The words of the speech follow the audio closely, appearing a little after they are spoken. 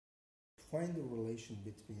find the relation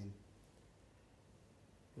between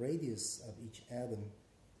radius of each atom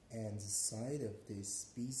and the side of this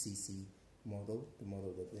BCC model, the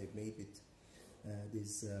model that they've made with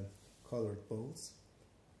these colored balls.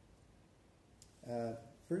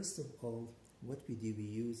 First of all, what we do, we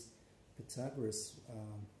use Pythagoras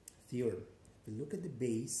theorem. If we look at the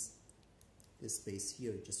base, this base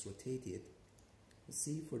here, just rotate it.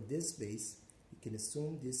 See, for this base, we can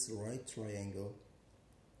assume this right triangle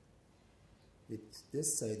with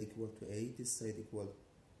this side equal to A, this side equal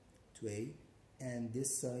to A, and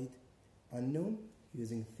this side unknown.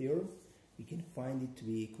 Using theorem, we can find it to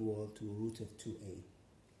be equal to root of 2A.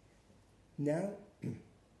 Now,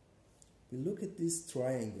 we look at this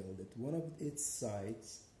triangle that one of its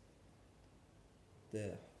sides,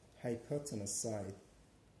 the hypotenuse side,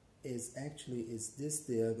 is this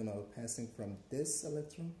diagonal passing from this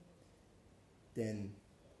electron, then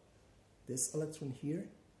this electron here,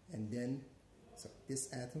 and then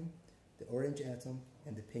this atom, the orange atom,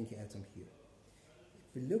 and the pink atom here.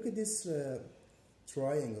 If we look at this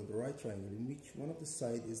triangle, the right triangle, in which one of the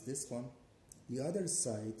side is this one, the other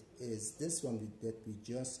side is this one that we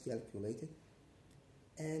just calculated,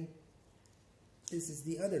 and this is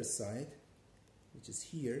the other side, which is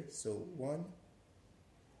here. So 1,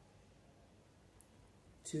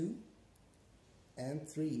 2, and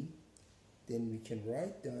 3. Then we can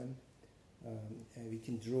write down and we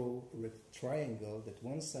can draw a triangle that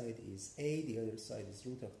one side is A, the other side is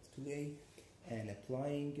root of 2A, and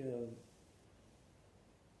applying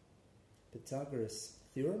Pythagoras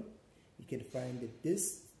theorem, you can find that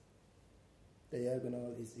this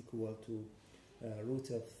diagonal is equal to root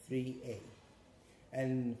of 3A.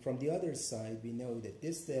 And from the other side, we know that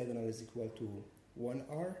this diagonal is equal to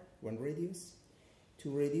 1R, 1 radius, 2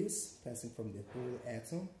 radius passing from the whole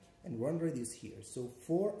atom, and 1 radius here. So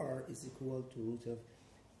 4R is equal to root of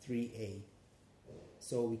 3A.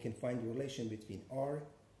 So we can find the relation between R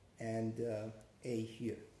and A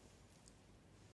here.